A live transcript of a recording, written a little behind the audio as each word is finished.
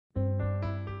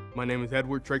My name is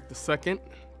Edward Drake II.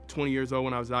 20 years old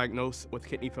when I was diagnosed with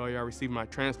kidney failure. I received my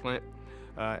transplant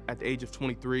at the age of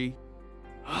 23.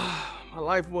 My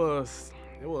life was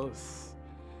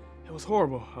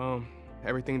horrible.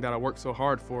 Everything that I worked so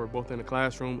hard for, both in the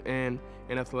classroom and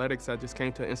in athletics, I just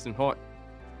came to an instant halt.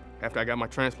 After I got my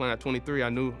transplant at 23, I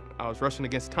knew I was rushing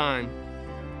against time.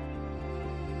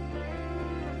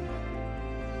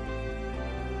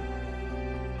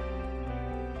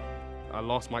 I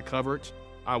lost my coverage.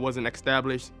 I wasn't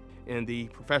established in the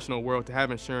professional world to have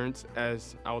insurance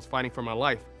as I was fighting for my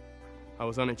life. I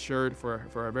was uninsured for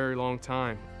a very long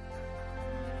time.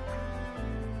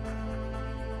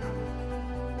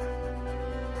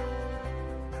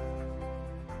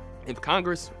 If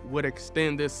Congress would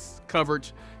extend this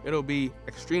coverage, it'll be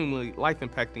extremely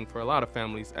life-impacting for a lot of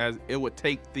families, as it would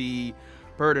take the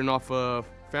burden off of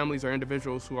families or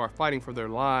individuals who are fighting for their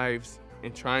lives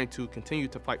and trying to continue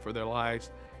to fight for their lives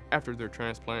after their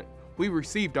transplant. We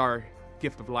received our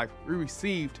gift of life. We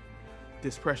received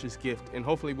this precious gift, and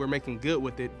hopefully we're making good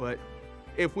with it. But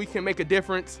if we can make a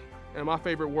difference, and my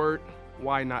favorite word,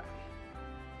 why not?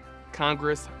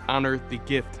 Congress, honor the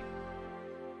gift.